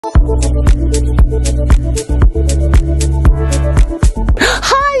Hi,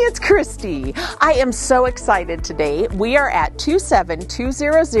 it's Christy. I am so excited today. We are at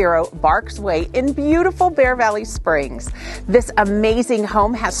 27200 Barks Way in beautiful Bear Valley Springs. This amazing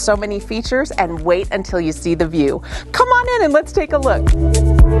home has so many features, and wait until you see the view. Come on in and let's take a look.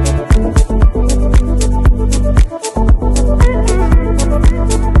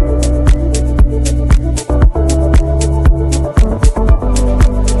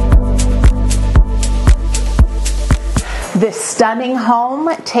 This stunning home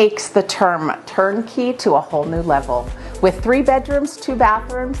takes the term turnkey to a whole new level. With 3 bedrooms, 2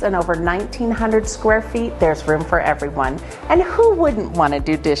 bathrooms, and over 1,900 square feet, there's room for everyone. And who wouldn't want to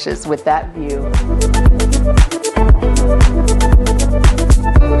do dishes with that view?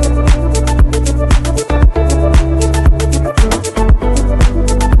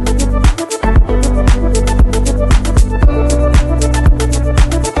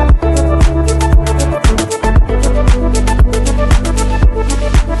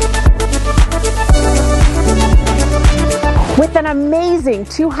 With an amazing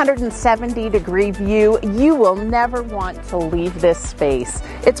 270-degree view, you will never want to leave this space.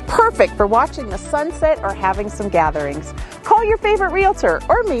 It's perfect for watching the sunset or having some gatherings. Call your favorite realtor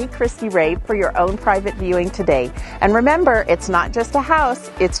or me, Christy Ray, for your own private viewing today. And remember, it's not just a house,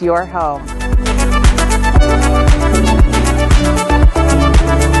 it's your home.